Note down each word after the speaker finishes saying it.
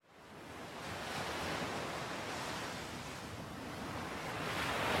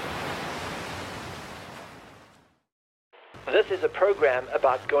This is a program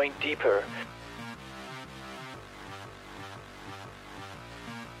about going deeper.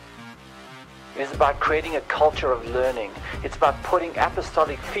 It is about creating a culture of learning. It's about putting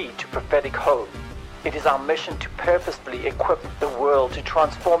apostolic feet to prophetic hope. It is our mission to purposefully equip the world to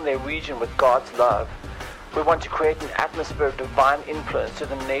transform their region with God's love. We want to create an atmosphere of divine influence to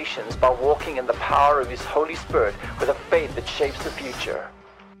the nations by walking in the power of His Holy Spirit with a faith that shapes the future.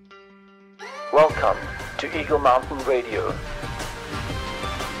 Welcome to Eagle Mountain Radio.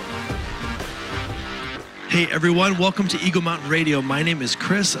 Hey everyone, welcome to Eagle Mountain Radio. My name is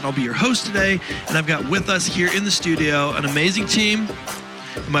Chris and I'll be your host today. And I've got with us here in the studio an amazing team.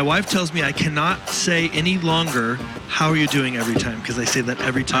 My wife tells me I cannot say any longer, how are you doing every time? Because I say that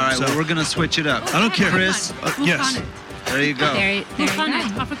every time. All right, so well, we're going to switch it up. I don't care. Chris, yes. There you go. There you go.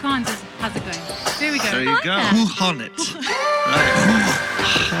 Afrikaans is, how's it going? There we go. There you go. Who hon it?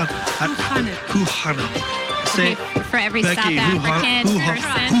 Who hon it? Okay, for every Becky, South African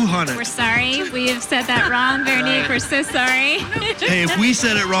person, we're sorry. We have said that wrong, Veronique. We're so sorry. Hey, if we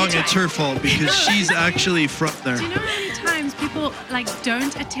said it wrong, it's her fault because she's actually from there. Do you know how many times people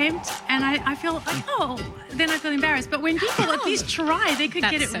don't attempt and I feel like, then I feel embarrassed. But when people at least try, they could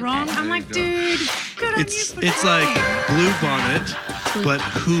get it wrong. I'm like, dude, good on you for It's trying. like blue bonnet, but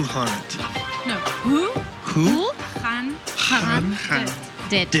who hon it? No, who? Who? Han.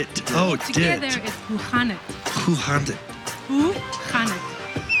 Did. Oh, Together did. it's who han it. Who hon it? Who han it.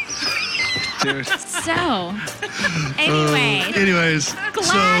 Dude. So, anyway. Anyways,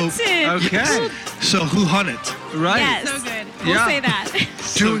 Gladson. Okay. so who hon it? Right. Yes. So good. We'll Yeah. say that.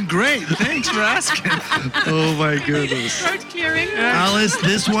 Doing great. Thanks for asking. Oh my goodness. Throat clearing. Alice,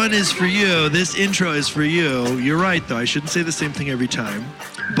 this one is for you. This intro is for you. You're right, though. I shouldn't say the same thing every time.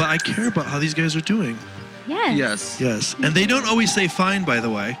 But I care about how these guys are doing. Yes. Yes. Yes. And they don't always say fine, by the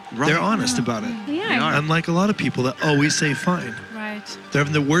way. Right. They're honest about it. They They are. are. Unlike a lot of people that always say fine. Right. They're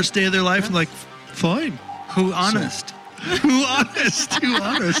having the worst day of their life and like, fine. Who honest? Who honest? Who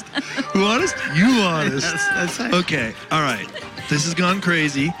honest? Who honest? You honest. That's it. Okay. All right. This has gone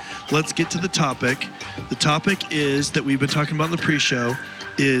crazy. Let's get to the topic. The topic is that we've been talking about in the pre-show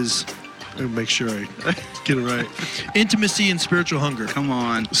is, let me make sure I get it right, intimacy and spiritual hunger. Come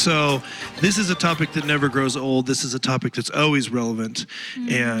on. So this is a topic that never grows old. This is a topic that's always relevant.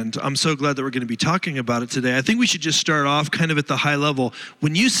 And I'm so glad that we're going to be talking about it today. I think we should just start off kind of at the high level.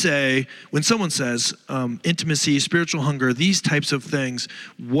 When someone says intimacy, spiritual hunger, these types of things,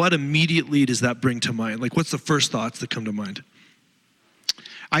 what immediately does that bring to mind? Like, what's the first thoughts that come to mind?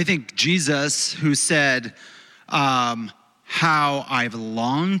 I think Jesus, who said, how I've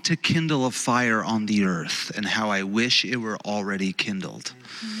longed to kindle a fire on the earth and how I wish it were already kindled.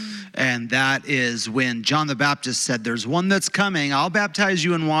 And that is when John the Baptist said, there's one that's coming, I'll baptize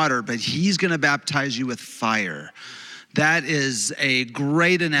you in water, but he's gonna baptize you with fire. That is a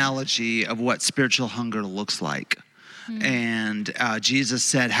great analogy of what spiritual hunger looks like. And Jesus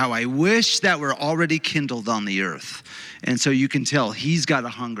said, how I wish that were already kindled on the earth. And so you can tell he's got a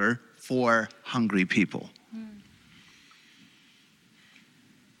hunger for hungry people.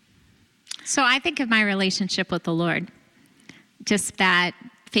 So I think of my relationship with the Lord, just that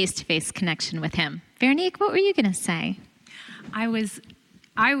face-to-face connection with Him. Veronique, what were you going to say? I was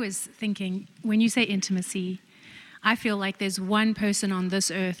thinking, when you say intimacy, I feel like there's one person on this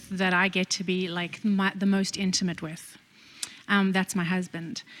earth that I get to be like the most intimate with. That's my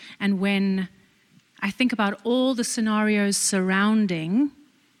husband. And when I think about all the scenarios surrounding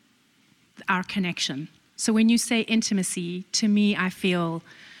our connection, so when you say intimacy, to me, I feel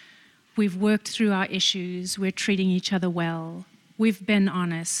we've worked through our issues, we're treating each other well, we've been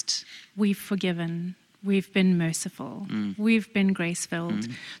honest, we've forgiven, we've been merciful, we've been grace-filled.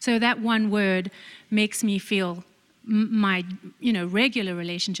 So that one word makes me feel my regular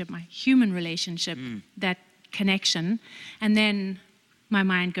relationship, my human relationship, that connection. And then my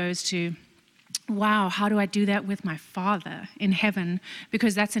mind goes to, wow, how do I do that with my Father in heaven?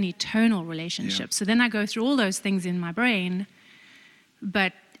 Because that's an eternal relationship. Yeah. So then I go through all those things in my brain,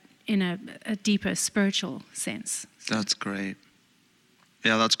 but in a deeper spiritual sense. That's great.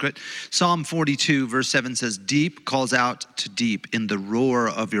 Yeah, that's great. Psalm 42, verse 7 says, deep calls out to deep in the roar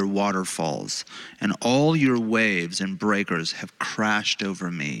of your waterfalls, and all your waves and breakers have crashed over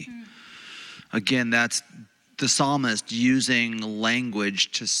me. Again, that's the psalmist using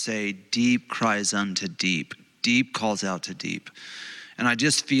language to say deep cries unto deep. Deep calls out to deep. And I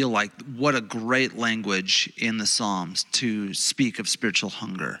just feel like what a great language in the Psalms to speak of spiritual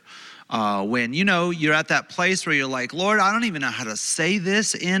hunger. When, you're at that place where you're like, Lord, I don't even know how to say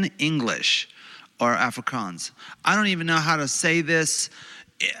this in English or Afrikaans. I don't even know how to say this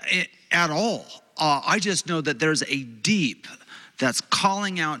at all. I just know that there's a deep that's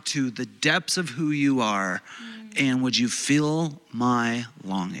calling out to the depths of who you are. And would you feel my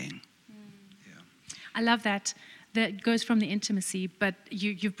longing? I love that. That goes from the intimacy, but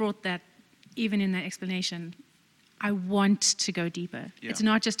you've brought that even in that explanation. I want to go deeper. Yeah. It's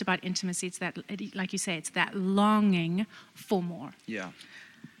not just about intimacy. It's that, like you say, it's that longing for more. Yeah.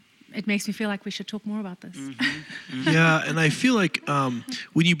 It makes me feel like we should talk more about this. Yeah, and I feel like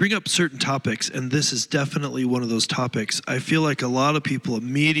when you bring up certain topics, and this is definitely one of those topics, I feel like a lot of people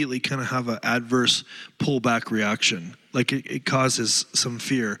immediately kind of have an adverse pullback reaction. Like it causes some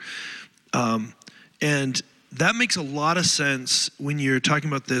fear. And that makes a lot of sense when you're talking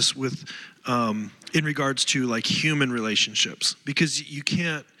about this with, in regards to like human relationships, because you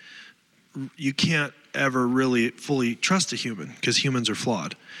can't ever really fully trust a human because humans are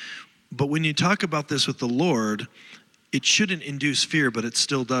flawed. But when you talk about this with the Lord, it shouldn't induce fear, but it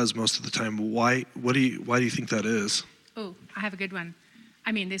still does most of the time. Why do you think that is? Oh, I have a good one.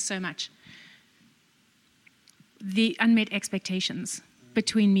 I mean, there's so much. The unmet expectations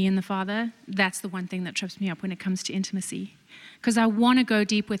between me and the Father, that's the one thing that trips me up when it comes to intimacy. Because I want to go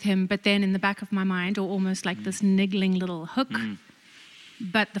deep with him, but then in the back of my mind, or almost like this niggling little hook,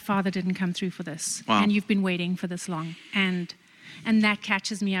 but the Father didn't come through for this. Wow. And you've been waiting for this long. And that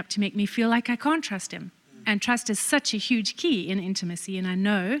catches me up to make me feel like I can't trust him. And trust is such a huge key in intimacy. And I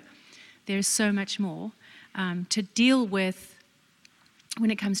know there's so much more to deal with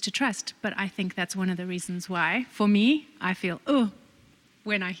when it comes to trust. But I think that's one of the reasons why, for me, I feel,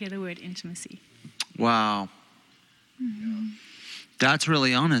 when I hear the word intimacy. Wow. That's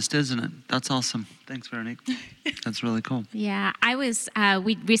really honest, isn't it? That's awesome. Thanks, Veronique. That's really cool. Yeah,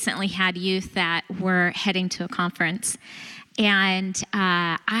 we recently had youth that were heading to a conference, and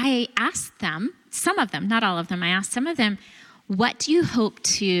I asked them, some of them, not all of them, I asked some of them, what do you hope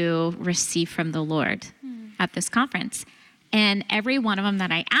to receive from the Lord at this conference? And every one of them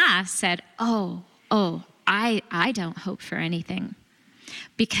that I asked said, I don't hope for anything.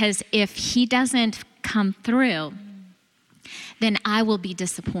 Because if he doesn't come through, then I will be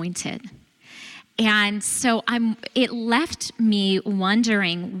disappointed. And so it left me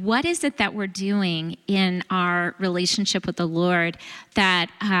wondering, what is it that we're doing in our relationship with the Lord that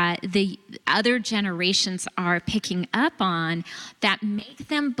the other generations are picking up on that make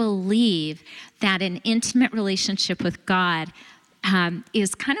them believe that an intimate relationship with God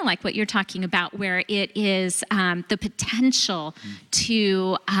is kind of like what you're talking about, where it is the potential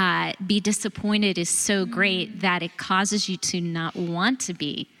to be disappointed is so great that it causes you to not want to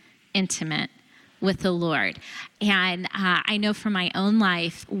be intimate with the Lord. And I know from my own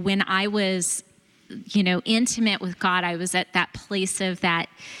life, when I was, intimate with God, I was at that place of that,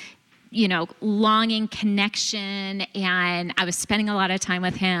 longing connection, and I was spending a lot of time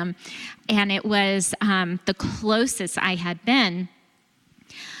with him. And it was the closest I had been.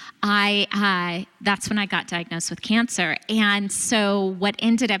 That's when I got diagnosed with cancer. And so what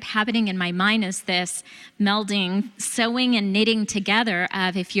ended up happening in my mind is this melding, sewing and knitting together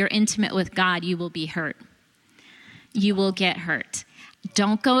of, if you're intimate with God, you will be hurt. You will get hurt.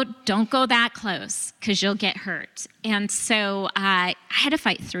 Don't go that close, because you'll get hurt. And so I had to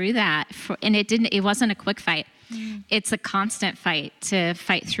fight through that, and it wasn't a quick fight. It's a constant fight to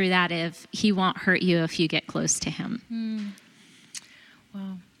fight through that. If he won't hurt you if you get close to him.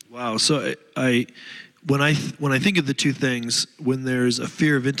 Wow. So when I think of the two things, when there's a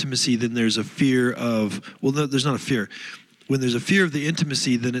fear of intimacy, then there's a fear of, no, there's not a fear. When there's a fear of the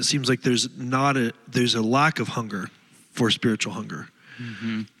intimacy, then it seems like there's a lack of hunger for spiritual hunger.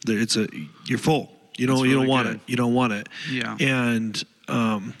 Mm-hmm. You're full. You don't want it. You don't want it. Yeah.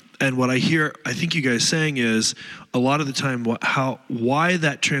 And what I think you guys saying is, a lot of the time, why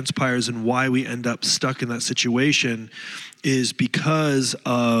that transpires and why we end up stuck in that situation is because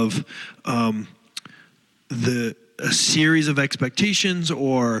of a series of expectations,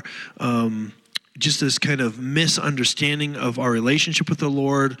 or just this kind of misunderstanding of our relationship with the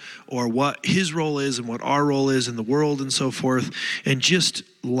Lord, or what his role is and what our role is in the world and so forth, and just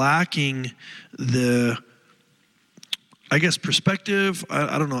lacking the, I guess, perspective,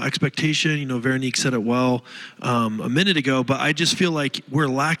 I don't know, expectation. Veronique said it well a minute ago, but I just feel like we're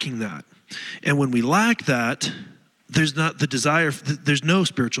lacking that. And when we lack that, there's not the desire, there's no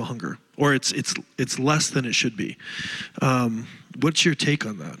spiritual hunger, or it's less than it should be. What's your take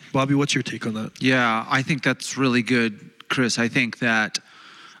on that? Bobby, what's your take on that? Yeah, I think that's really good, Chris. I think that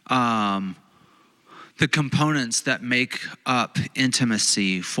the components that make up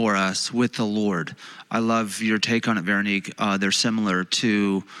intimacy for us with the Lord, I love your take on it, Veronique. They're similar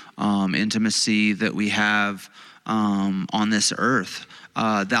to intimacy that we have on this earth.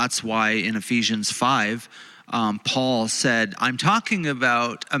 That's why in Ephesians 5, Paul said, I'm talking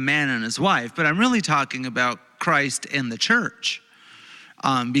about a man and his wife, but I'm really talking about Christ and the church.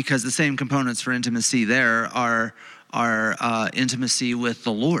 Because the same components for intimacy there are intimacy with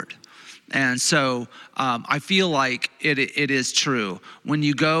the Lord. And so I feel like it is true. When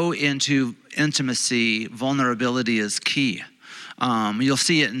you go into intimacy, vulnerability is key. You'll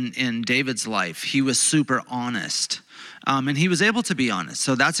see it in David's life. He was super honest. And he was able to be honest.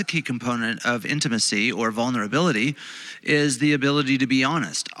 So that's a key component of intimacy or vulnerability, is the ability to be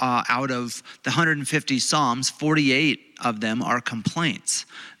honest. Out of the 150 Psalms, 48 of them are complaints.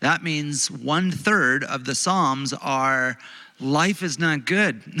 That means 1/3 of the Psalms are, life is not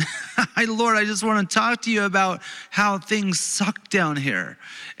good. Lord, I just want to talk to you about how things suck down here.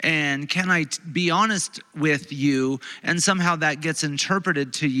 And can I be honest with you? And somehow that gets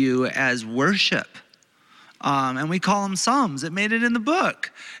interpreted to you as worship. And we call them Psalms. It made it in the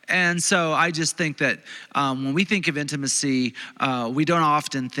book. And so I just think that when we think of intimacy, we don't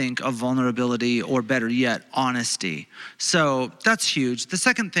often think of vulnerability, or better yet, honesty. So that's huge. The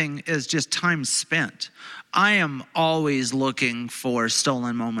second thing is just time spent. I am always looking for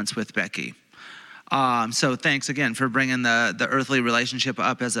stolen moments with Becky. So thanks again for bringing the earthly relationship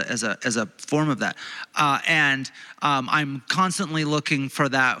up as a form of that. And I'm constantly looking for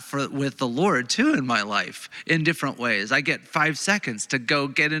that with the Lord too in my life in different ways. I get 5 seconds to go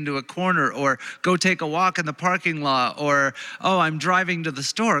get into a corner, or go take a walk in the parking lot, or, oh, I'm driving to the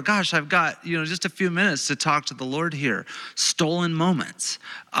store. Gosh, I've got, just a few minutes to talk to the Lord here. Stolen moments.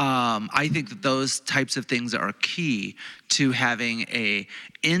 I think that those types of things are key to having a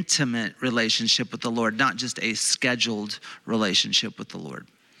intimate relationship with the Lord, not just a scheduled relationship with the Lord.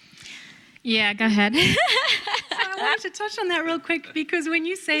 Yeah, go ahead. So I wanted to touch on that real quick, because when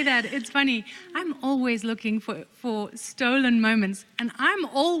you say that, it's funny. I'm always looking for stolen moments, and I'm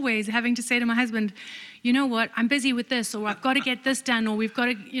always having to say to my husband, you know what, I'm busy with this, or I've got to get this done, or we've got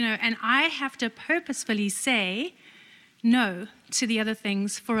to, and I have to purposefully say no to the other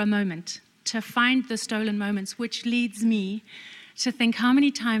things for a moment, to find the stolen moments, which leads me to think how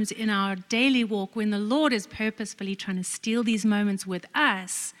many times in our daily walk, when the Lord is purposefully trying to steal these moments with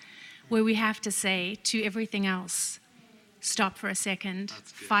us, where we have to say to everything else, stop for a second,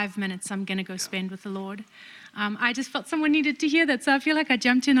 5 minutes I'm going to go spend with the Lord. I just felt someone needed to hear that, so I feel like I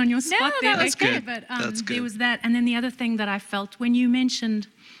jumped in on your spot there. That's good. But That's good. there was that. And then the other thing that I felt when you mentioned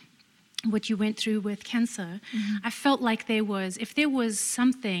what you went through with cancer, I felt like if there was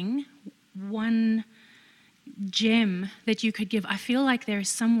something, one gem that you could give, I feel like there's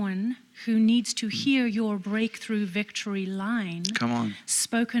someone who needs to hear your breakthrough victory line. Come on.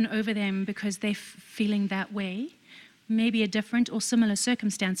 Spoken over them because they're feeling that way. Maybe a different or similar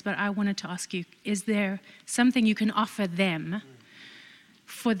circumstance, but I wanted to ask you, is there something you can offer them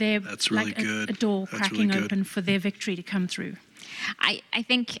for their, That's really good. A door That's cracking really good. open for their victory to come through? I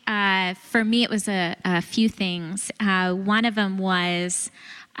think for me it was a few things. One of them was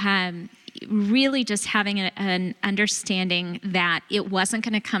really just having an understanding that it wasn't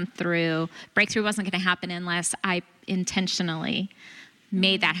going to come through, breakthrough wasn't going to happen unless I intentionally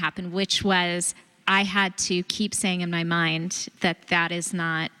made that happen, which was I had to keep saying in my mind that is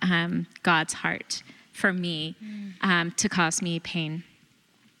not God's heart for me to cause me pain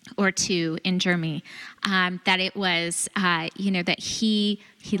or to injure me. That it was, that He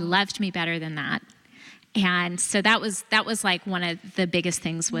loved me better than that. And so that was like one of the biggest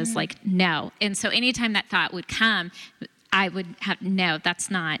things was like, no. And so anytime that thought would come, I would have, no, that's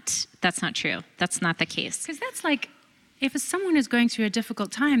not true. That's not the case. Because that's like, if someone is going through a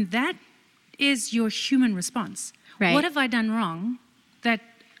difficult time, that is your human response. Right. What have I done wrong?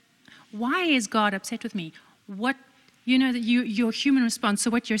 Why is God upset with me? Your human response. So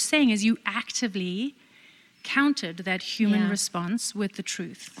what you're saying is you actively countered that human response with the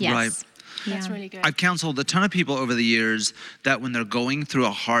truth. Yes. Right. That's really good. I've counseled a ton of people over the years that when they're going through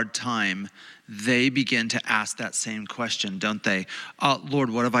a hard time, they begin to ask that same question, don't they? Lord,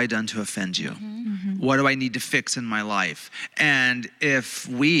 what have I done to offend you? What do I need to fix in my life? And if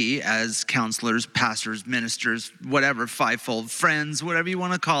we, as counselors, pastors, ministers, whatever, fivefold, friends, whatever you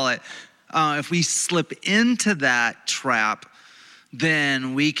want to call it, if we slip into that trap,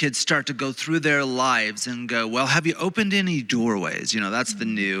 then we could start to go through their lives and go, well, have you opened any doorways? That's the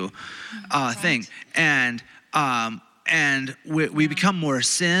new thing. And we become more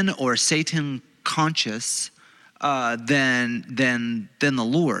sin or Satan conscious than the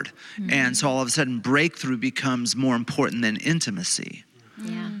Lord. And so all of a sudden breakthrough becomes more important than intimacy.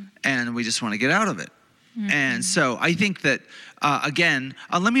 Yeah. And we just want to get out of it. And so I think that, again,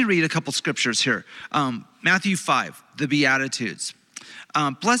 let me read a couple scriptures here. Matthew 5, the Beatitudes.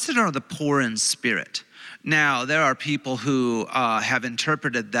 Blessed are the poor in spirit. Now, there are people who have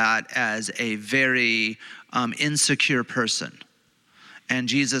interpreted that as a very insecure person. And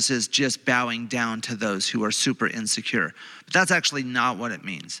Jesus is just bowing down to those who are super insecure. But that's actually not what it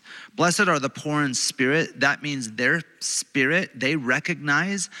means. Blessed are the poor in spirit. That means their spirit, they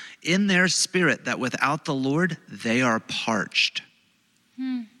recognize in their spirit that without the Lord, they are parched.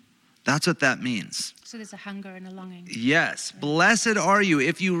 That's what that means. So there's a hunger and a longing. Yes. Blessed are you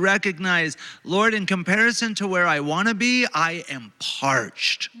if you recognize, Lord, in comparison to where I want to be, I am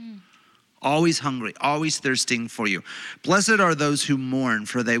parched. Always hungry, always thirsting for you. Blessed are those who mourn,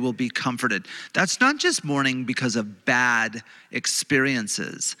 for they will be comforted. That's not just mourning because of bad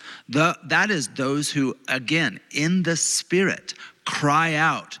experiences. That is those who, again, in the spirit, cry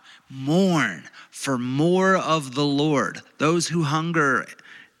out, mourn for more of the Lord. Those who hunger.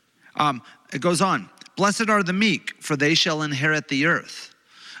 It goes on. Blessed are the meek, for they shall inherit the earth.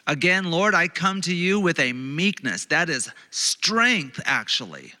 Again, Lord, I come to you with a meekness. That is strength,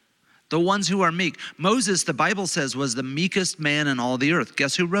 actually. The ones who are meek. Moses, the Bible says, was the meekest man in all the earth.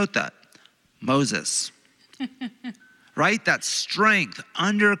 Guess who wrote that? Moses. Right? That strength,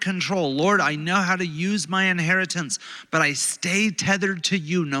 under control. Lord, I know how to use my inheritance, but I stay tethered to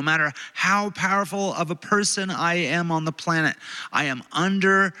you no matter how powerful of a person I am on the planet. I am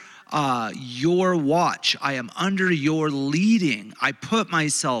under your watch. I am under your leading. I put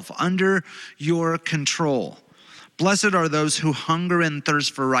myself under your control. Blessed are those who hunger and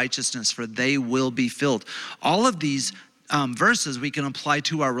thirst for righteousness, for they will be filled. All of these verses we can apply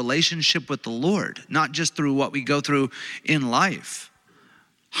to our relationship with the Lord, not just through what we go through in life.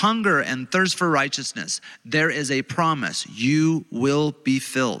 Hunger and thirst for righteousness. There is a promise. You will be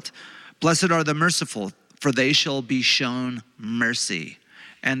filled. Blessed are the merciful, for they shall be shown mercy.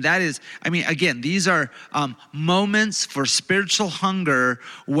 And that is, again, these are moments for spiritual hunger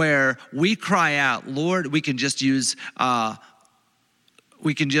where we cry out, Lord, we can just use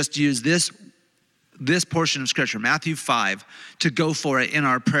this portion of scripture, Matthew 5, to go for it in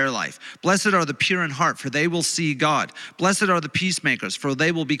our prayer life. Blessed are the pure in heart, for they will see God. Blessed are the peacemakers, for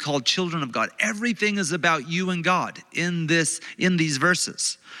they will be called children of God. Everything is about you and God in these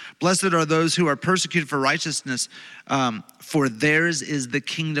verses. Blessed are those who are persecuted for righteousness, for theirs is the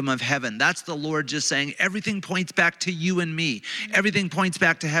kingdom of heaven. That's the Lord just saying, everything points back to you and me. Everything points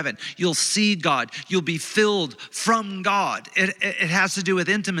back to heaven. You'll see God. You'll be filled from God. It has to do with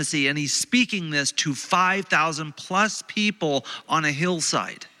intimacy, and he's speaking this to 5,000 plus people on a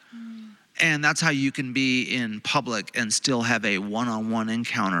hillside. And that's how you can be in public and still have a one-on-one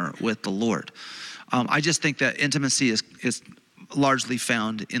encounter with the Lord. I just think that intimacy is largely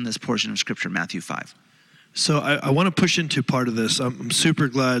found in this portion of scripture, Matthew 5. So I want to push into part of this. I'm super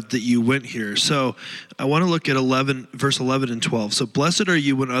glad that you went here. So I want to look at verse 11 and 12. So blessed are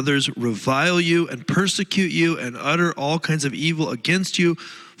you when others revile you and persecute you and utter all kinds of evil against you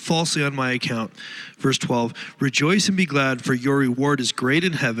falsely on my account. Verse 12, rejoice and be glad, for your reward is great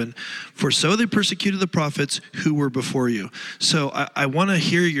in heaven, for so they persecuted the prophets who were before you. So I want to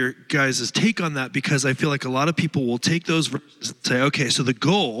hear your guys' take on that, because I feel like a lot of people will take those verses and say, okay, so the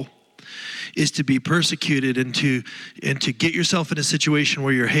goal is to be persecuted and to get yourself in a situation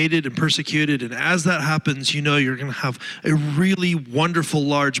where you're hated and persecuted. And as that happens, you know you're going to have a really wonderful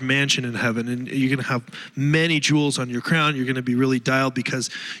large mansion in heaven, and you're going to have many jewels on your crown. You're going to be really dialed because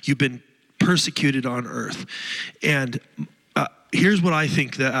you've been persecuted on earth. And here's what I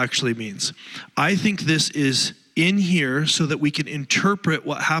think that actually means. I think this is in here so that we can interpret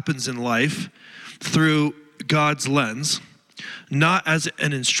what happens in life through God's lens, not as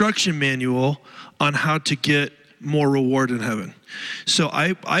an instruction manual on how to get more reward in heaven. So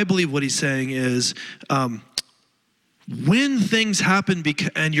I believe what he's saying is, when things happen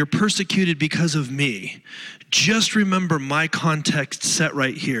and you're persecuted because of me, just remember my context set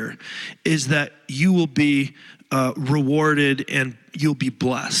right here is that you will be rewarded and you'll be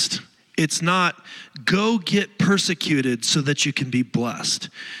blessed. It's not go get persecuted so that you can be blessed.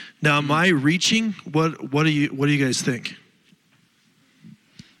 Now, am I reaching? What do you guys think?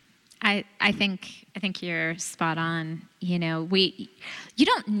 I think you're spot on. No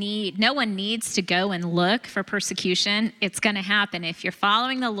one needs to go and look for persecution. It's going to happen if you're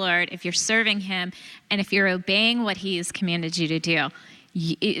following the Lord, if you're serving him, and if you're obeying what he has commanded you to do.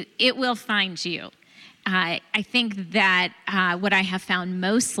 It will find you. I think that what I have found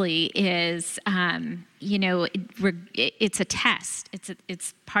mostly is, it's a test.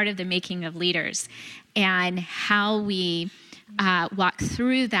 It's part of the making of leaders, and how we walk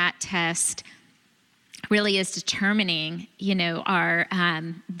through that test really is determining, our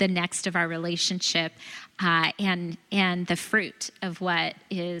the next of our relationship, and the fruit of what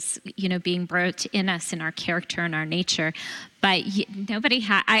is, being brought in us, in our character and our nature. But nobody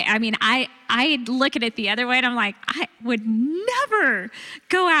I look at it the other way, and I'm like, I would never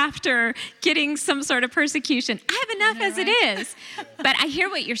go after getting some sort of persecution. I have enough as it is. But I hear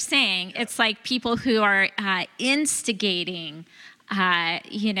what you're saying. It's like people who are instigating. Yeah,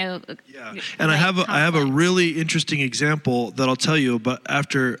 and I have a really interesting example that I'll tell you about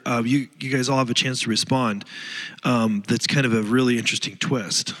after you guys all have a chance to respond. That's kind of a really interesting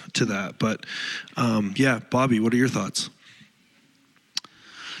twist to that. But yeah, Bobby, what are your thoughts?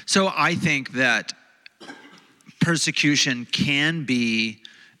 So I think that persecution can be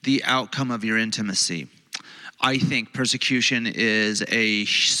the outcome of your intimacy. I think persecution is a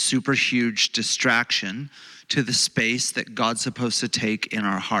super huge distraction to the space that God's supposed to take in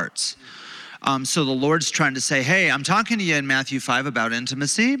our hearts. So the Lord's trying to say, hey, I'm talking to you in Matthew 5 about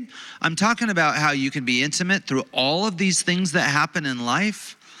intimacy. I'm talking about how you can be intimate through all of these things that happen in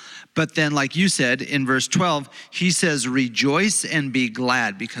life. But then, like you said, in verse 12, he says, rejoice and be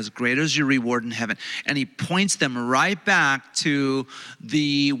glad, because greater is your reward in heaven. And he points them right back to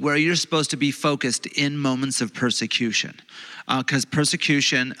where you're supposed to be focused in moments of persecution. Because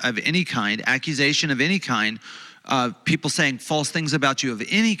persecution of any kind, accusation of any kind, people saying false things about you of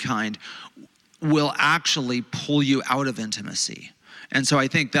any kind, will actually pull you out of intimacy. And so I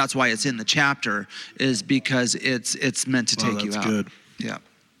think that's why it's in the chapter, is because it's meant to take you out. That's good. Yeah.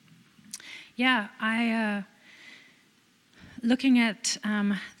 Yeah, I looking at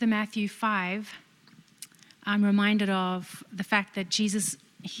the Matthew 5, I'm reminded of the fact that Jesus,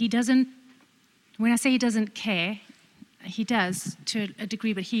 he doesn't, when I say he doesn't care, he does to a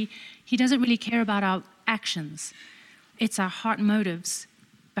degree, but he doesn't really care about our actions. It's our heart motives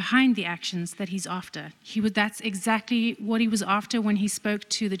behind the actions that he's after. That's exactly what he was after when he spoke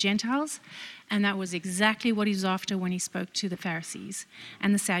to the Gentiles, and that was exactly what he was after when he spoke to the Pharisees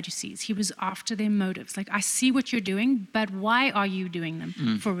and the Sadducees. He was after their motives. Like, I see what you're doing, but why are you doing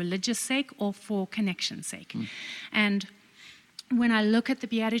them? For religious sake or for connection's sake? And when I look at the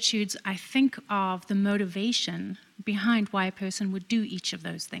Beatitudes, I think of the motivation behind why a person would do each of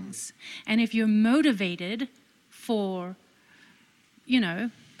those things. And if you're motivated for,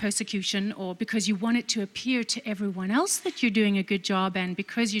 persecution, or because you want it to appear to everyone else that you're doing a good job, and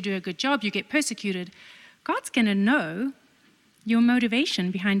because you do a good job, you get persecuted, God's going to know your motivation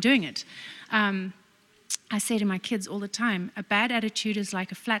behind doing it. I say to my kids all the time, a bad attitude is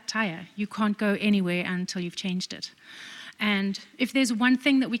like a flat tire. You can't go anywhere until you've changed it. And if there's one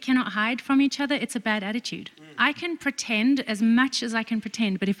thing that we cannot hide from each other, it's a bad attitude. I can pretend as much as I can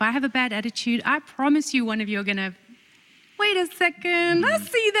pretend, but if I have a bad attitude, I promise you one of you are going to, wait a second, I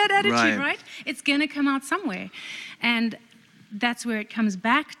see that attitude, right? It's going to come out somewhere. And that's where it comes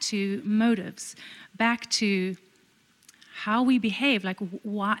back to motives, back to how we behave. Like,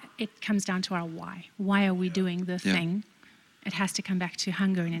 why? It comes down to our why. Why are we doing the thing? It has to come back to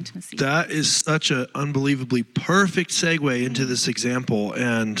hunger and intimacy. That is such an unbelievably perfect segue into this example.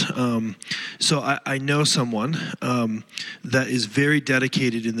 And so I know someone that is very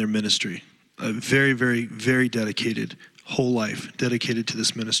dedicated in their ministry, very, very, very dedicated, whole life dedicated to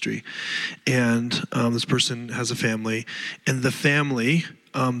this ministry. And this person has a family, and the family,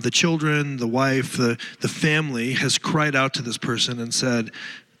 the children, the wife, the family has cried out to this person and said,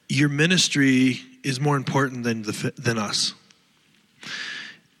 your ministry is more important than us.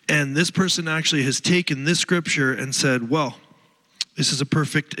 And this person actually has taken this scripture and said, well, this is a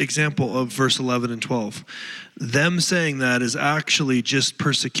perfect example of verse 11 and 12. Them saying that is actually just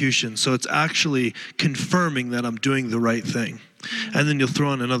persecution. So it's actually confirming that I'm doing the right thing. And then you'll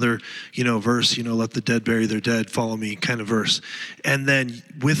throw in another, verse, let the dead bury their dead, follow me kind of verse. And then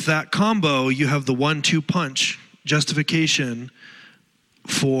with that combo, you have the 1-2 punch justification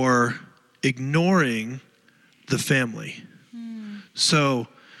for ignoring the family. So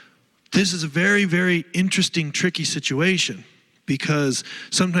this is a very, very interesting, tricky situation, because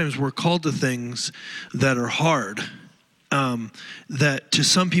sometimes we're called to things that are hard, that to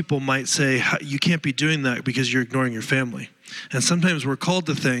some people might say, you can't be doing that because you're ignoring your family. And sometimes we're called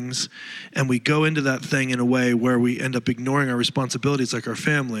to things and we go into that thing in a way where we end up ignoring our responsibilities like our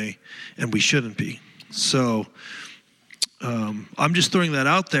family, and we shouldn't be. So I'm just throwing that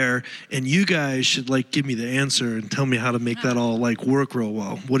out there, and you guys should give me the answer and tell me how to make that all work real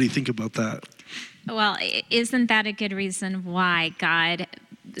well. What do you think about that? Well, isn't that a good reason why God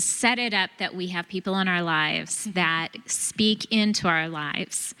set it up that we have people in our lives that speak into our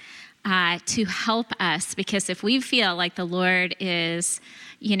lives to help us? Because if we feel like the Lord is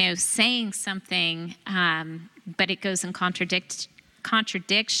saying something, but it goes in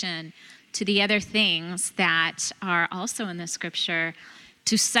contradiction to the other things that are also in the scripture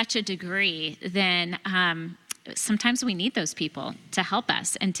to such a degree, then sometimes we need those people to help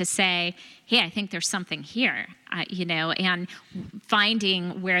us and to say, hey, I think there's something here, and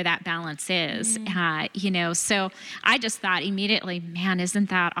finding where that balance is, So I just thought immediately, man, isn't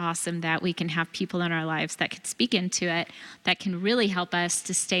that awesome that we can have people in our lives that could speak into it, that can really help us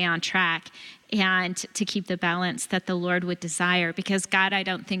to stay on track and to keep the balance that the Lord would desire. Because God, I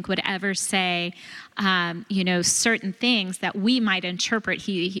don't think, would ever say, certain things that we might interpret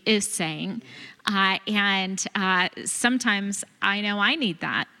He is saying. And sometimes I know I need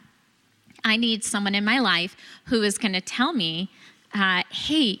that. I need someone in my life who is going to tell me,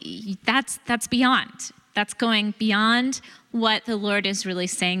 hey, that's beyond. That's going beyond what the Lord is really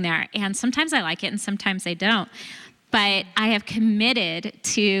saying there. And sometimes I like it and sometimes I don't. But I have committed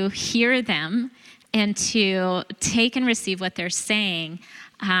to hear them and to take and receive what they're saying,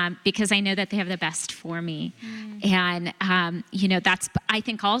 because I know that they have the best for me. And, that's, I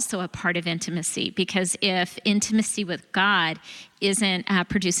think, also a part of intimacy, because if intimacy with God isn't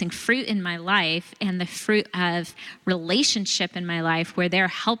producing fruit in my life, and the fruit of relationship in my life where they're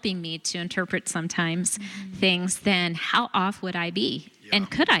helping me to interpret sometimes things, then how off would I be? And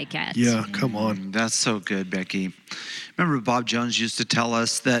could I get? Yeah, come on. That's so good, Becky. Remember Bob Jones used to tell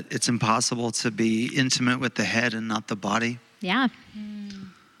us that it's impossible to be intimate with the head and not the body? Yeah.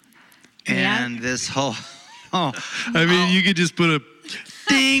 And this whole, you could just put a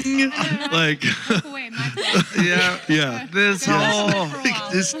ding, like, yeah. This whole,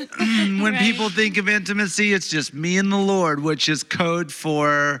 when people think of intimacy, it's just me and the Lord, which is code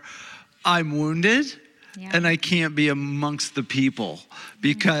for I'm wounded. Yeah. And I can't be amongst the people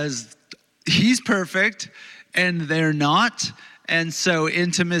because He's perfect and they're not. And so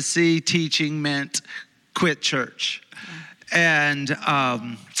intimacy teaching meant quit church. Yeah. And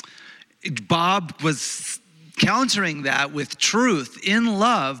Bob was countering that with truth in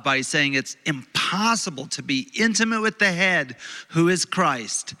love by saying it's impossible to be intimate with the head, who is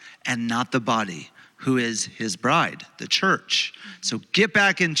Christ, and not the body, who is His bride, the church. So get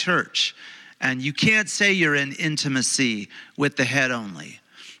back in church. And you can't say you're in intimacy with the head only.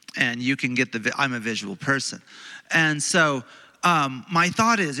 And you can get I'm a visual person. And so my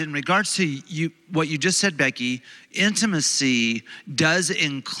thought is, in regards to what you just said, Becky, intimacy does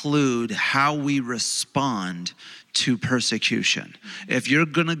include how we respond to persecution. If you're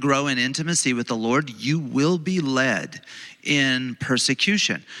going to grow in intimacy with the Lord, you will be led in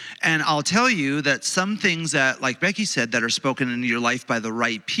persecution. And I'll tell you that some things that, like Becky said, that are spoken into your life by the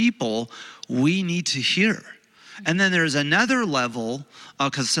right people, we need to hear. And then there's another level,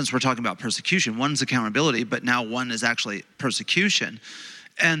 because since we're talking about persecution, one's accountability, but now one is actually persecution.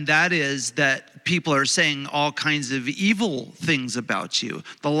 And that is that people are saying all kinds of evil things about you.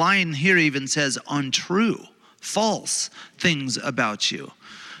 The line here even says untrue, false things about you.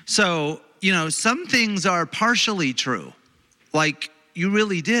 So, some things are partially true, like you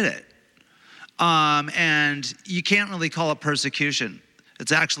really did it. And you can't really call it persecution.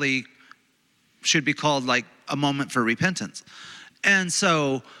 It's actually should be called like a moment for repentance. And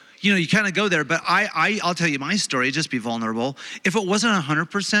so, you kind of go there, but I'll tell you my story, just be vulnerable. If it wasn't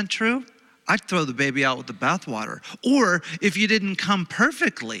 100% true, I'd throw the baby out with the bathwater. Or if you didn't come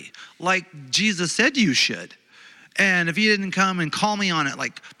perfectly, like Jesus said you should, and if you didn't come and call me on it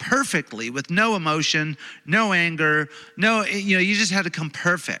like perfectly with no emotion, no anger, you just had to come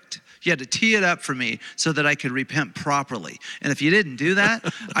perfect. You had to tee it up for me so that I could repent properly. And if you didn't do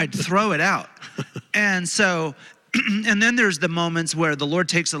that, I'd throw it out. And so, and then there's the moments where the Lord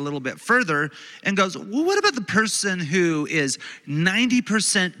takes it a little bit further and goes, well, what about the person who is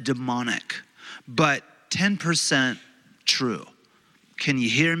 90% demonic, but 10% true? Can you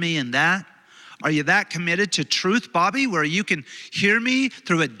hear me in that? Are you that committed to truth, Bobby, where you can hear me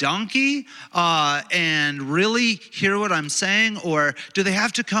through a donkey and really hear what I'm saying? Or do they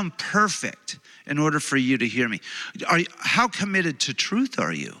have to come perfect in order for you to hear me? How committed to truth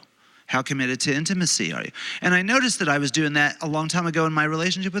are you? How committed to intimacy are you? And I noticed that I was doing that a long time ago in my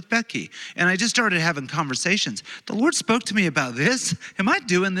relationship with Becky. And I just started having conversations. The Lord spoke to me about this. Am I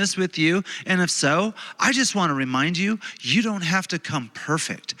doing this with you? And if so, I just want to remind you, you don't have to come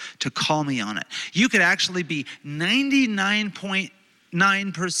perfect to call me on it. You could actually be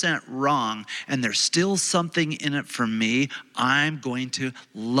 99.9% wrong, and there's still something in it for me. I'm going to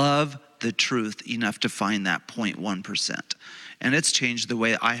love the truth enough to find that 0.1%. And it's changed the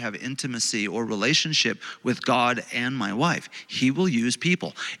way I have intimacy or relationship with God and my wife. He will use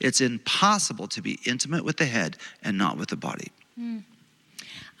people. It's impossible to be intimate with the head and not with the body.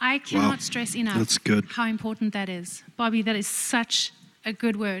 I cannot stress enough That's good. how important that is. Bobby, that is such a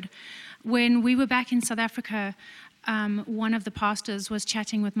good word. When we were back in South Africa, one of the pastors was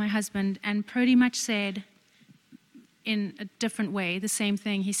chatting with my husband and pretty much said, in a different way, the same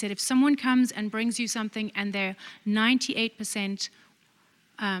thing. He said, if someone comes and brings you something and they're 98%,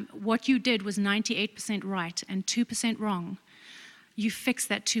 what you did was 98% right and 2% wrong, you fix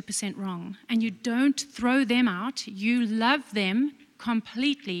that 2% wrong. And you don't throw them out. You love them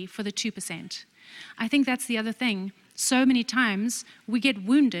completely for the 2%. I think that's the other thing. So many times we get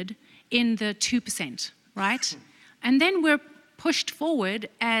wounded in the 2%, right? And then we're pushed forward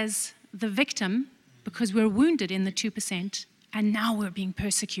as the victim because we're wounded in the 2%, and now we're being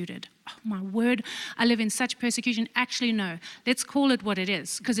persecuted. Oh, my word, I live in such persecution. Actually, no, let's call it what it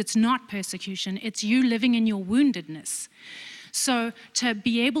is, because it's not persecution. It's you living in your woundedness. So to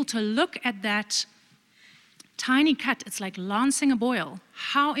be able to look at that tiny cut, it's like lancing a boil.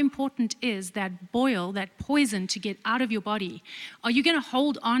 How important is that boil, that poison, to get out of your body? Are you going to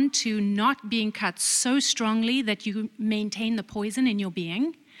hold on to not being cut so strongly that you maintain the poison in your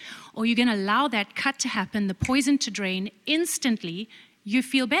being? Or you're going to allow that cut to happen, the poison to drain, instantly you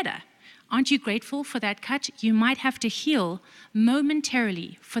feel better. Aren't you grateful for that cut? You might have to heal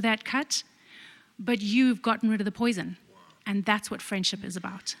momentarily for that cut, but you've gotten rid of the poison. And that's what friendship is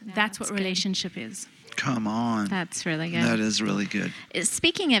about. That's what relationship is. Come on. That's really good. That is really good.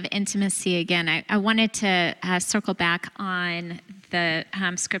 Speaking of intimacy again, I wanted to circle back on the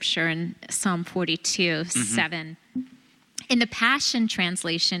scripture in Psalm 42, 7. In the Passion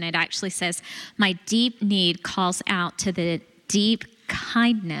Translation, it actually says, my deep need calls out to the deep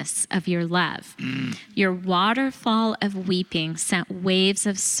kindness of your love. Your waterfall of weeping sent waves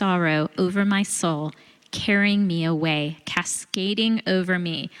of sorrow over my soul, carrying me away, cascading over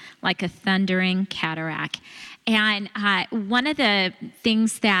me like a thundering cataract. And one of the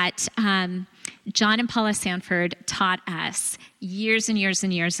things that John and Paula Sanford taught us years and years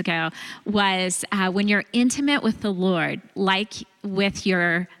and years ago was when you're intimate with the Lord, like with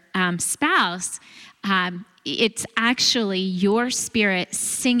your spouse, it's actually your spirit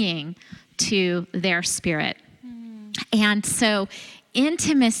singing to their spirit. And so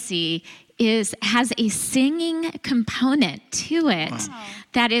intimacy has a singing component to it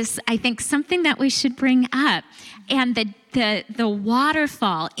that is, I think, something that we should bring up. And the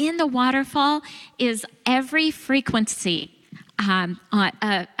waterfall, in the waterfall is every frequency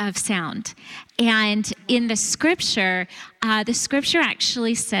of sound. And in the scripture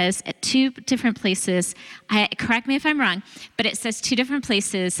actually says at two different places, correct me if I'm wrong, but it says two different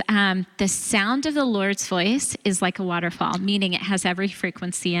places, the sound of the Lord's voice is like a waterfall, meaning it has every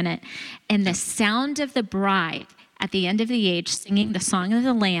frequency in it. And the sound of the bride at the end of the age singing the song of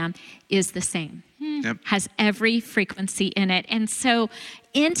the Lamb is the same. Has every frequency in it. And so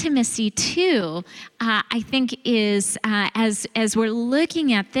intimacy too, I think is, as we're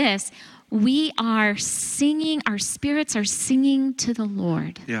looking at this, we are singing, our spirits are singing to the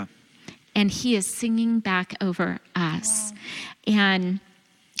Lord. Yeah. And he is singing back over us. Wow. And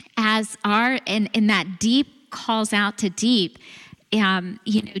as and that deep calls out to deep,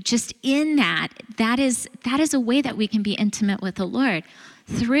 just in that is a way that we can be intimate with the Lord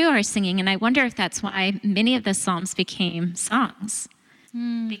through our singing. And I wonder if that's why many of the Psalms became songs.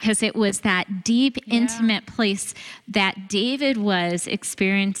 Because it was that deep, intimate place that David was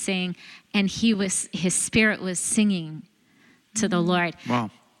experiencing, and his spirit was singing to the Lord. Wow.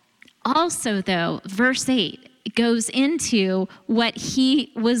 Also, though, verse 8 goes into what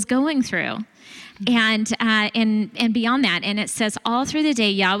he was going through. And beyond that, and it says, all through the day,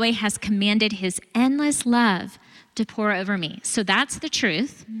 Yahweh has commanded his endless love to pour over me. So that's the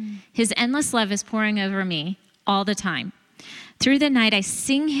truth. His endless love is pouring over me all the time. Through the night, I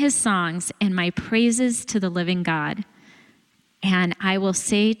sing his songs and my praises to the living God. And I will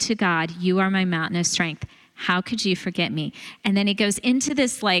say to God, you are my mountain of strength. How could you forget me? And then he goes into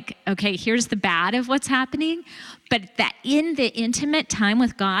this okay, here's the bad of what's happening. But that in the intimate time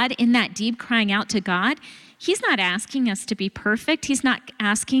with God, in that deep crying out to God, he's not asking us to be perfect. He's not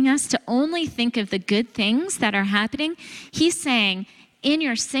asking us to only think of the good things that are happening. He's saying, in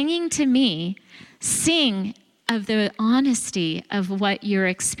your singing to me, sing of the honesty of what you're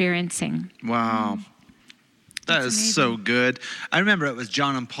experiencing. Wow. That is so good. I remember it was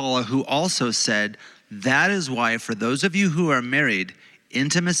John and Paula who also said, that is why for those of you who are married,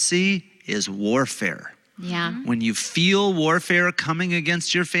 intimacy is warfare. Yeah. When you feel warfare coming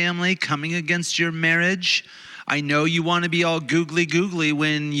against your family, coming against your marriage, I know you want to be all googly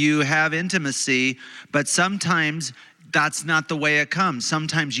when you have intimacy, but sometimes that's not the way it comes.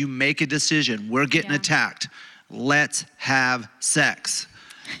 Sometimes you make a decision. We're getting attacked. Let's have sex.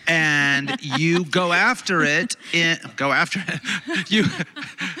 and you go after it. You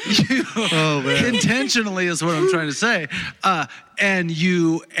intentionally is what I'm trying to say, and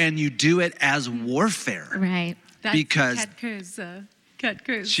you do it as warfare. Right. That's Because Kat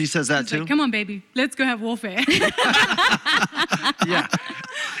Kerr's. she says that She's too. like, come on, baby, let's go have warfare. Yeah.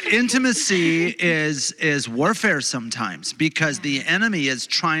 Intimacy is warfare sometimes, because the enemy is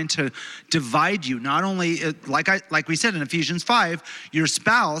trying to divide you. Not only, like we said in Ephesians 5, your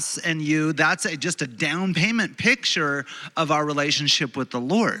spouse and you, that's just a down payment picture of our relationship with the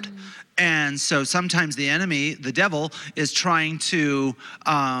Lord. And so sometimes the enemy, the devil, is trying to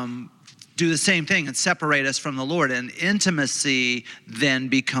do the same thing and separate us from the Lord. And intimacy then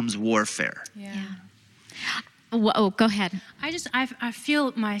becomes warfare. Yeah. Oh, go ahead. I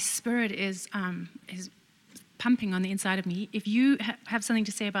feel my spirit is pumping on the inside of me. If you have something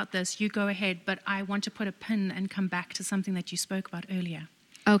to say about this, you go ahead, but I want to put a pin and come back to something that you spoke about earlier.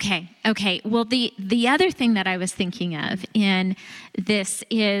 Okay. Well, the other thing that I was thinking of in this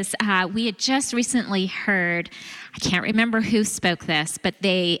is we had just recently heard, I can't remember who spoke this, but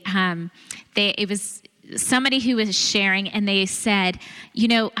it was somebody who was sharing, and they said,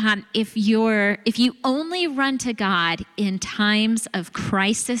 if you only run to God in times of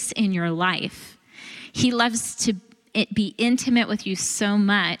crisis in your life, He loves to be intimate with you so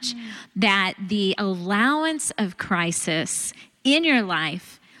much that the allowance of crisis in your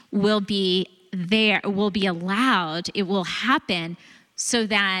life will be allowed, it will happen so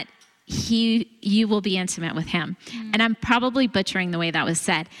that you will be intimate with Him. And I'm probably butchering the way that was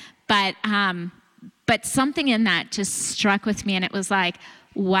said, but something in that just struck with me, and it was like,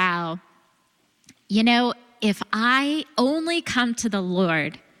 wow, if I only come to the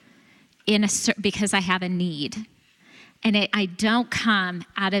Lord because I have a need, and I don't come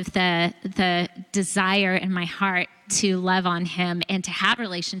out of the desire in my heart to love on Him and to have a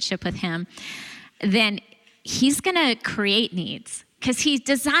relationship with Him, then He's going to create needs, because He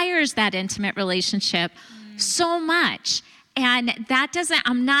desires that intimate relationship so much. And that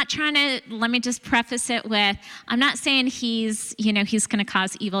I'm not trying to, let me just preface it with, I'm not saying He's going to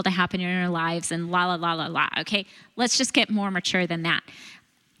cause evil to happen in our lives and la, la, la, la, la, okay? Let's just get more mature than that.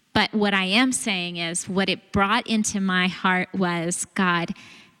 But what I am saying is, what it brought into my heart was, God,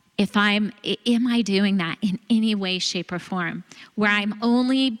 am I doing that in any way, shape, or form, where I'm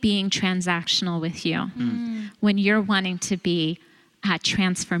only being transactional with you when you're wanting to be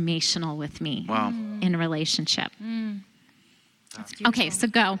transformational with me in a relationship? Okay, so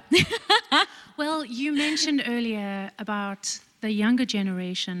go. Well, you mentioned earlier about the younger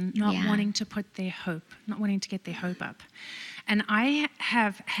generation not wanting to put their hope, not wanting to get their hope up. And I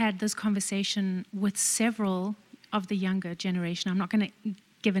have had this conversation with several of the younger generation. I'm not going to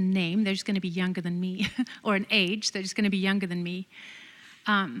give a name. They're just going to be younger than me, or an age. They're just going to be younger than me.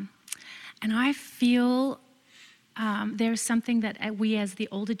 And I feel there's something that we as the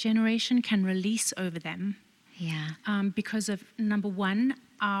older generation can release over them. Yeah. Because of, number one,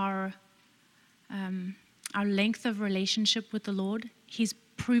 our length of relationship with the Lord. He's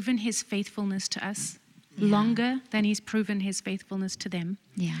proven His faithfulness to us longer than He's proven His faithfulness to them.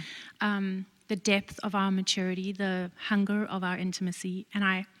 Yeah. The depth of our maturity, the hunger of our intimacy. And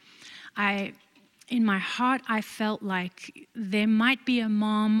I, in my heart, I felt like there might be a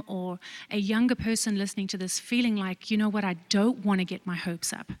mom or a younger person listening to this feeling like, you know what, I don't want to get my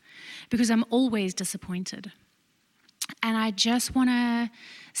hopes up because I'm always disappointed. And I just want to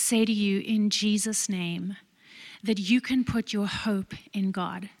say to you in Jesus' name that you can put your hope in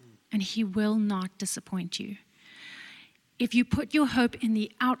God and He will not disappoint you. If you put your hope in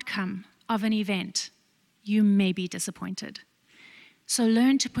the outcome of an event, you may be disappointed. So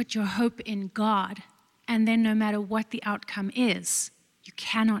learn to put your hope in God, and then no matter what the outcome is, you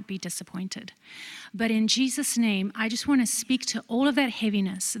cannot be disappointed. But in Jesus' name, I just want to speak to all of that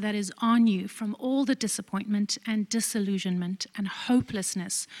heaviness that is on you from all the disappointment and disillusionment and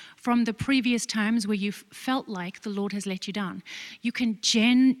hopelessness from the previous times where you've felt like the Lord has let you down. You can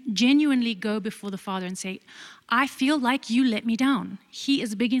genuinely go before the Father and say, I feel like you let me down. He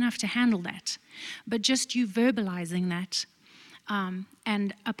is big enough to handle that. But just you verbalizing that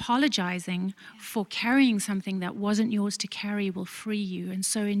and apologizing for carrying something that wasn't yours to carry will free you. And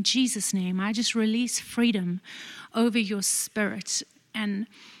so in Jesus' name, I just release freedom over your spirit, and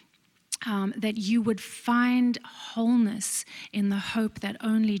that you would find wholeness in the hope that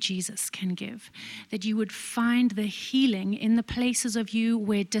only Jesus can give, that you would find the healing in the places of you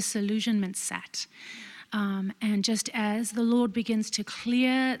where disillusionment sat. And just as the Lord begins to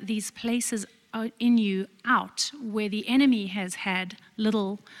clear these places in you out, where the enemy has had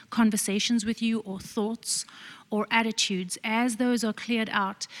little conversations with you or thoughts or attitudes, as those are cleared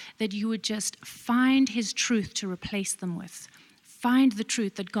out, that you would just find his truth to replace them with. Find the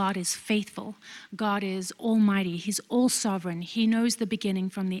truth that God is faithful, God is almighty, he's all sovereign, he knows the beginning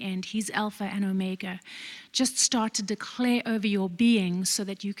from the end, he's Alpha and Omega. Just start to declare over your being so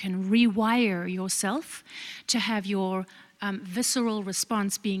that you can rewire yourself to have your visceral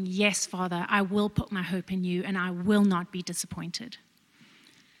response being, yes, Father, I will put my hope in you and I will not be disappointed.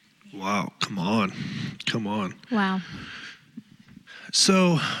 Wow, come on. Wow.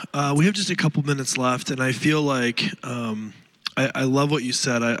 So we have just a couple minutes left, and I feel like I love what you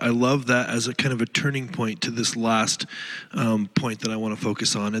said. I love that as a kind of a turning point to this last point that I want to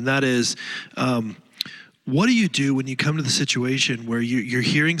focus on, and that is, what do you do when you come to the situation where you're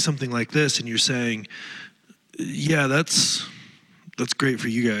hearing something like this and you're saying, yeah, that's great for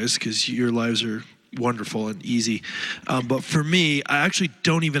you guys because your lives are wonderful and easy. But for me, I actually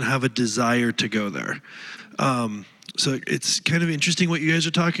don't even have a desire to go there. So it's kind of interesting what you guys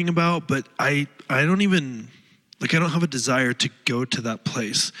are talking about, but I don't even, I don't have a desire to go to that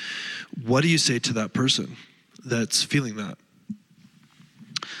place. What do you say to that person that's feeling that?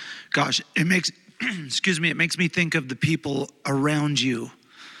 Gosh, it makes, it makes me think of the people around you,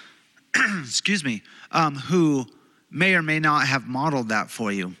 who may or may not have modeled that for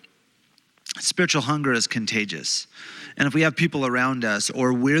you. Spiritual hunger is contagious. And if we have people around us,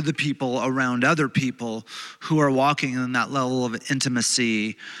 or we're the people around other people who are walking in that level of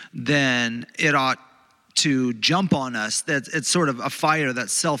intimacy, then it ought to jump on us. That it's sort of a fire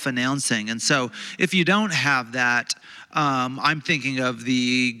that's self-announcing. And so if you don't have that, I'm thinking of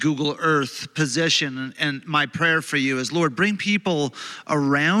the Google Earth position, and my prayer for you is, Lord, bring people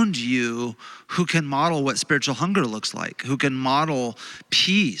around you who can model what spiritual hunger looks like, who can model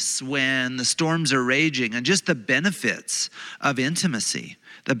peace when the storms are raging, and just the benefits of intimacy,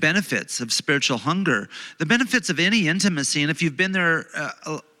 the benefits of spiritual hunger, the benefits of any intimacy. And if you've been there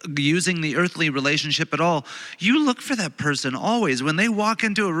using the earthly relationship at all, you look for that person always. When they walk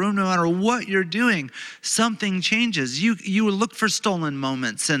into a room, no matter what you're doing, something changes. You look for stolen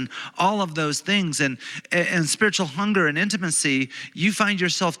moments and all of those things. And spiritual hunger and intimacy, you find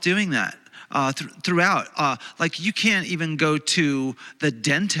yourself doing that. Throughout, like you can't even go to the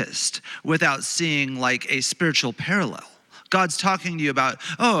dentist without seeing like a spiritual parallel. God's talking to you about,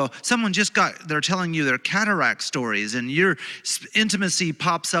 they're telling you their cataract stories, and your intimacy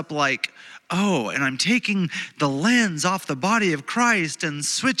pops up like, and I'm taking the lens off the body of Christ and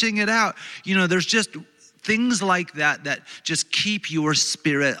switching it out. There's just things like that just keep your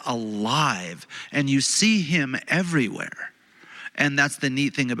spirit alive, and you see him everywhere. And that's the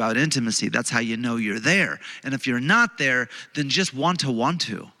neat thing about intimacy. That's how you know you're there. And if you're not there, then just want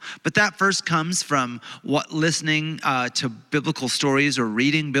to. But that first comes from listening to biblical stories or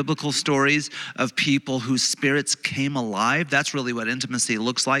reading biblical stories of people whose spirits came alive. That's really what intimacy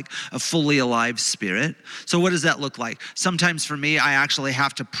looks like, a fully alive spirit. So what does that look like? Sometimes for me, I actually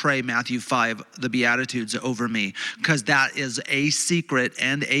have to pray Matthew 5, the Beatitudes, over me, because that is a secret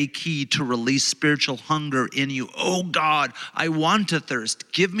and a key to release spiritual hunger in you. Oh God, I want to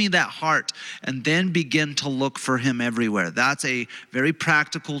thirst. Give me that heart, and then begin to look for him everywhere. That's a very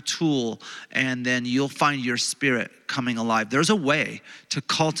practical tool, and then you'll find your spirit coming alive. There's a way to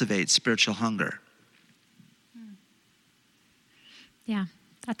cultivate spiritual hunger. Yeah,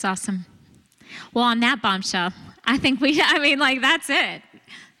 that's awesome. Well, on that bombshell, I think that's it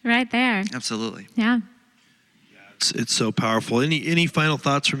right there. Absolutely. Yeah. It's so powerful. Any final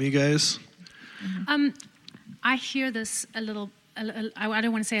thoughts from you guys? I hear this a little, I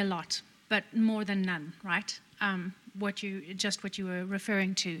don't want to say a lot, but more than none, right? What you were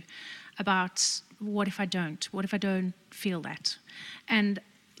referring to about what if I don't feel that? And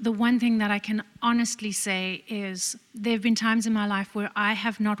the one thing that I can honestly say is there have been times in my life where I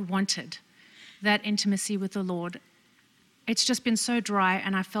have not wanted that intimacy with the Lord. It's just been so dry,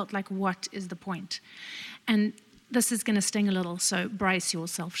 and I felt like, what is the point? And this is going to sting a little, so brace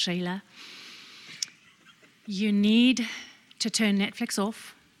yourself, Shayla. You need to turn Netflix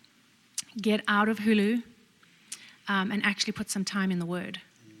off, get out of Hulu, and actually put some time in the Word.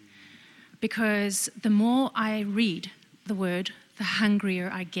 Because the more I read the Word, the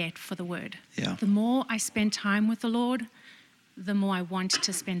hungrier I get for the Word. Yeah. The more I spend time with the Lord, the more I want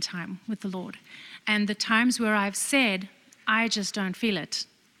to spend time with the Lord. And the times where I've said, I just don't feel it,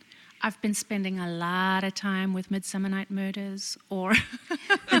 I've been spending a lot of time with Midsummer Night Murders or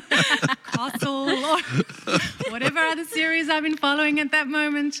Castle or whatever other series I've been following at that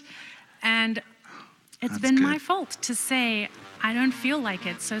moment. And it's been my fault to say, I don't feel like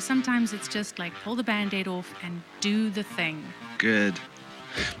it. So sometimes it's just like pull the Band-Aid off and do the thing. Good.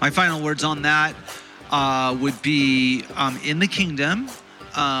 My final words on that would be in the kingdom,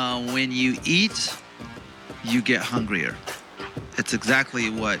 when you eat, you get hungrier. It's exactly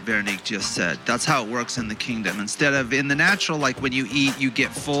what Veronique just said. That's how it works in the kingdom. Instead of in the natural, like when you eat, you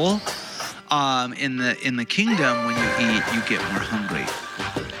get full. In the kingdom, when you eat, you get more hungry.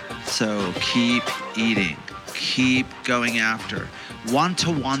 So keep eating. Keep going after. Want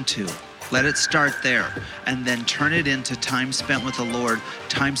to. Let it start there. And then turn it into time spent with the Lord,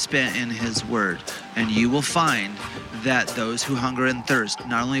 time spent in His Word. And you will find that those who hunger and thirst,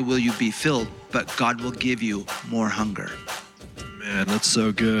 not only will you be filled, but God will give you more hunger. Man, that's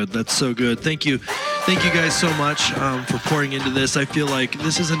so good. That's so good. Thank you. Thank you guys so much for pouring into this. I feel like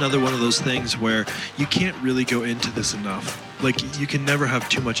this is another one of those things where you can't really go into this enough. Like, you can never have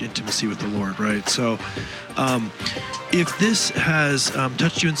too much intimacy with the Lord, right? So if this has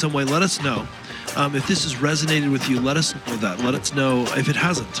touched you in some way, let us know. If this has resonated with you, let us know that. Let us know if it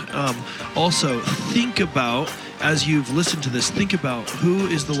hasn't. Also, think about, as you've listened to this, think about who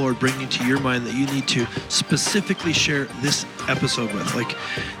is the Lord bringing to your mind that you need to specifically share this episode with. Like,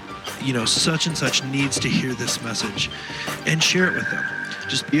 you know, such and such needs to hear this message, and share it with them.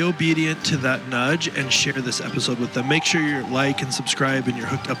 Just be obedient to that nudge and share this episode with them. Make sure you like and subscribe and you're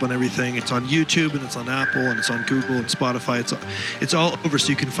hooked up on everything. It's on YouTube and it's on Apple and it's on Google and Spotify. It's all over, so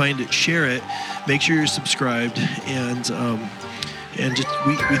you can find it. Share it. Make sure you're subscribed, and just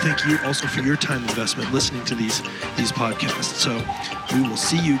we thank you also for your time investment listening to these podcasts. So we will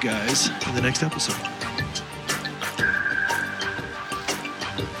see you guys in the next episode.